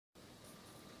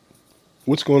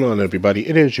What's going on, everybody?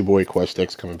 It is your boy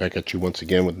QuestX coming back at you once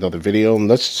again with another video. And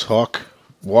let's talk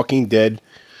Walking Dead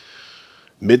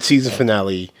mid-season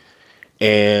finale.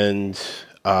 And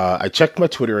I checked my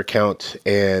Twitter account,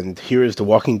 and here is the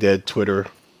Walking Dead Twitter.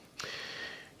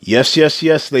 Yes, yes,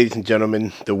 yes, ladies and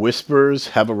gentlemen, the Whispers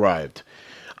have arrived.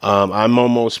 I'm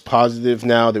almost positive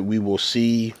now that we will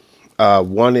see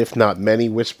one, if not many,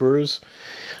 Whispers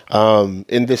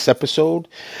in this episode.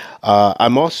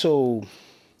 I'm also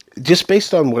just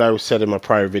based on what I said in my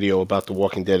prior video about The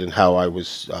Walking Dead and how I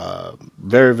was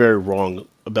very, very wrong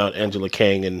about Angela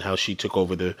Kang and how she took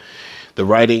over the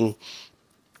writing,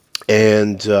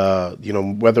 and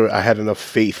whether I had enough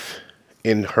faith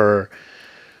in her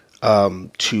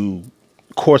to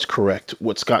course correct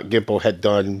what Scott Gimple had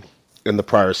done in the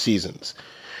prior seasons.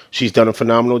 She's done a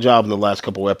phenomenal job in the last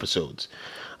couple episodes.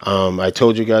 I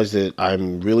told you guys that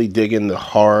I'm really digging the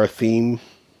horror theme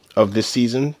of this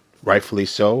season, rightfully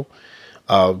so,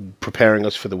 preparing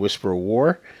us for the Whisper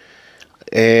War.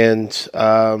 And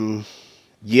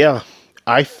yeah,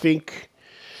 I think,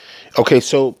 okay,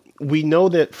 so we know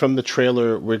that from the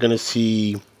trailer, we're going to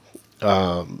see,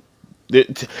 I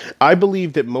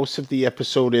believe that most of the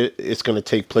episode is going to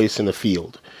take place in the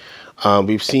field.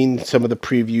 We've seen some of the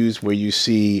previews where you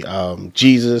see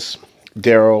Jesus,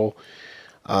 Daryl,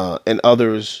 and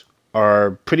others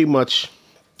are pretty much,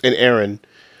 and Aaron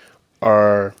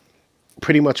are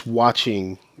pretty much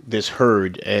watching this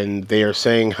herd, and they are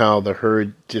saying how the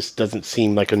herd just doesn't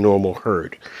seem like a normal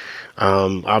herd.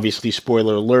 Obviously,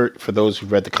 spoiler alert for those who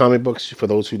read the comic books, for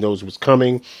those who knows what's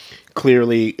coming.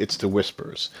 Clearly, it's the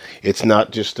Whispers. It's not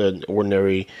just an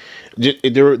ordinary.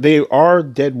 They are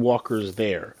dead walkers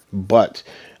there, but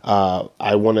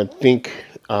I want to think,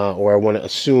 or I want to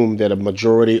assume that a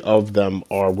majority of them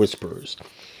are Whispers,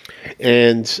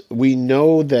 and we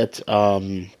know that.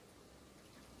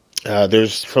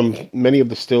 There's from many of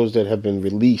the stills that have been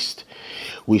released,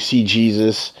 we see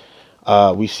Jesus,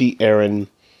 we see Aaron,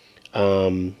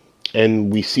 and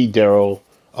we see Daryl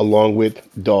along with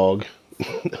Dog.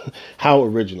 How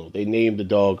original. They named the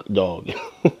dog Dog.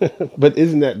 But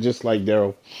isn't that just like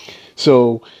Daryl?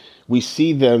 So we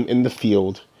see them in the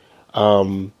field.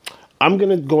 I'm going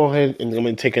to go ahead and I'm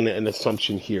going to take an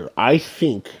assumption here. I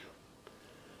think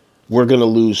we're going to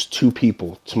lose two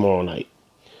people tomorrow night.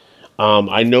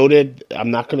 I know that I'm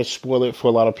not going to spoil it for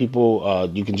a lot of people.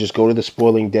 You can just go to the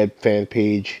Spoiling Dead fan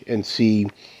page and see.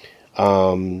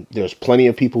 There's plenty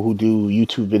of people who do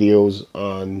YouTube videos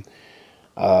on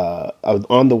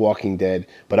The Walking Dead,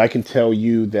 but I can tell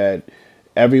you that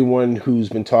everyone who's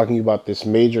been talking about this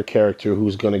major character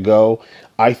who's going to go,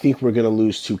 I think we're going to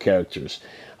lose two characters.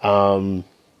 And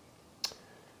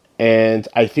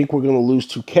I think we're going to lose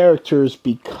two characters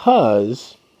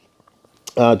because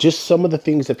just some of the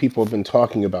things that people have been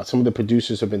talking about. Some of the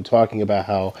producers have been talking about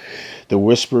how the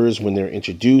Whispers, when they're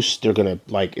introduced, they're going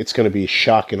to, like, it's going to be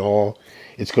shock and awe.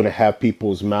 It's going to have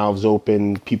people's mouths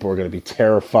open. People are going to be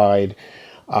terrified.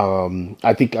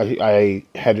 I think I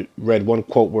had read one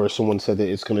quote where someone said that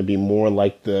it's going to be more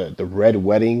like the Red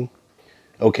Wedding.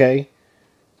 Okay?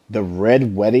 The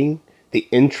Red Wedding, the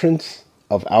entrance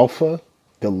of Alpha,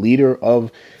 the leader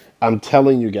of, I'm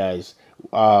telling you guys,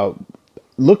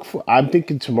 I'm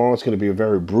thinking tomorrow is going to be a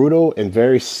very brutal and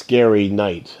very scary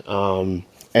night. And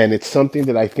it's something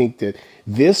that I think that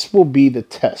this will be the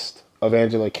test of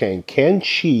Angela Kang. Can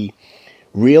she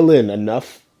reel in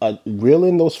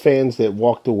those fans that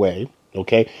walked away?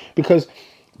 Okay. Because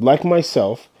like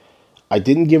myself, I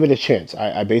didn't give it a chance.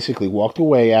 I basically walked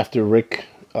away after Rick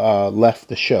left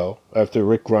the show, after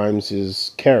Rick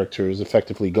Grimes' character is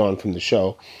effectively gone from the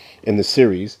show in the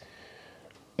series.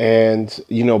 And,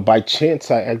 by chance,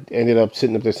 I ended up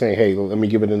sitting up there saying, hey, let me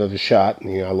give it another shot.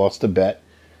 And, I lost a bet.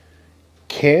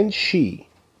 Can she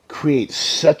create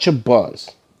such a buzz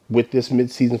with this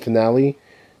mid-season finale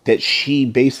that she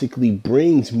basically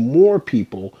brings more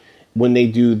people when they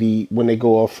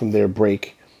go off from their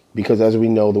break? Because as we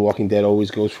know, The Walking Dead always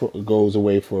goes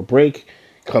away for a break,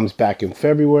 comes back in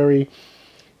February.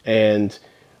 And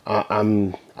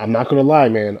I'm not going to lie,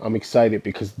 man. I'm excited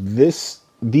because these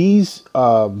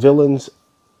villains,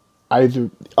 either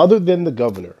other than the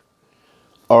governor,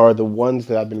 are the ones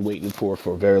that I've been waiting for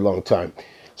a very long time.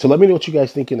 So let me know what you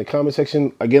guys think in the comment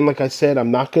section. Again, like I said, I'm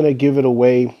not going to give it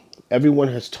away. Everyone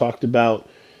has talked about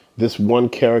this one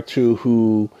character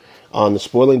who, on the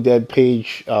Spoiling Dead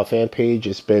page, fan page,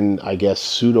 it's been, I guess,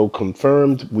 pseudo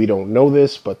confirmed. We don't know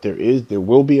this, but there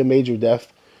will be a major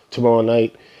death tomorrow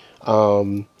night.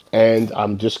 And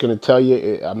I'm just going to tell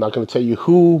you, I'm not going to tell you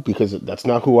who, because that's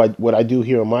not what I do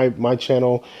here on my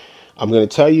channel. I'm going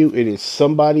to tell you it is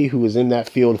somebody who is in that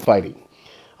field fighting.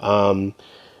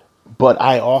 But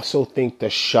I also think the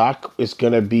Shock is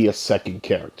going to be a second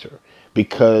character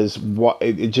because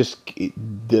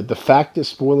the fact that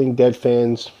Spoiling Dead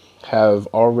fans have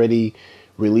already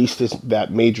released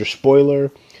that major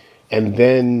spoiler, and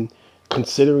then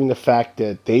considering the fact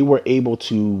that they were able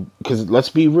to, because let's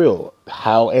be real,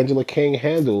 how Angela Kang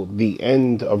handled the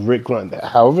end of Rick Grimes,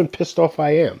 however pissed off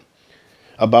I am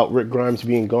about Rick Grimes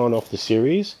being gone off the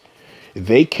series,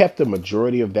 they kept the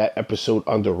majority of that episode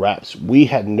under wraps. We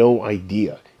had no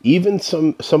idea. Even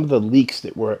some of the leaks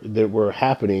that were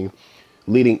happening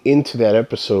leading into that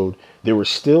episode, there were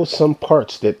still some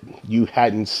parts that you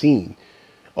hadn't seen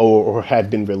or had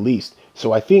been released.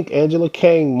 So I think Angela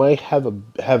Kang might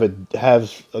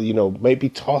might be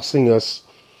tossing us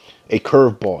a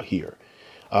curveball here.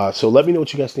 So let me know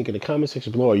what you guys think in the comment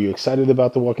section below. Are you excited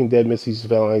about The Walking Dead Midseason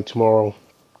finale tomorrow?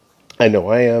 I know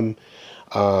I am.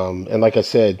 And like I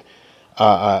said,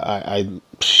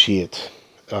 shit.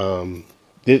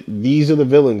 These are the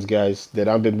villains, guys, that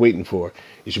I've been waiting for.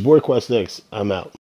 It's your boy Quest X. I'm out.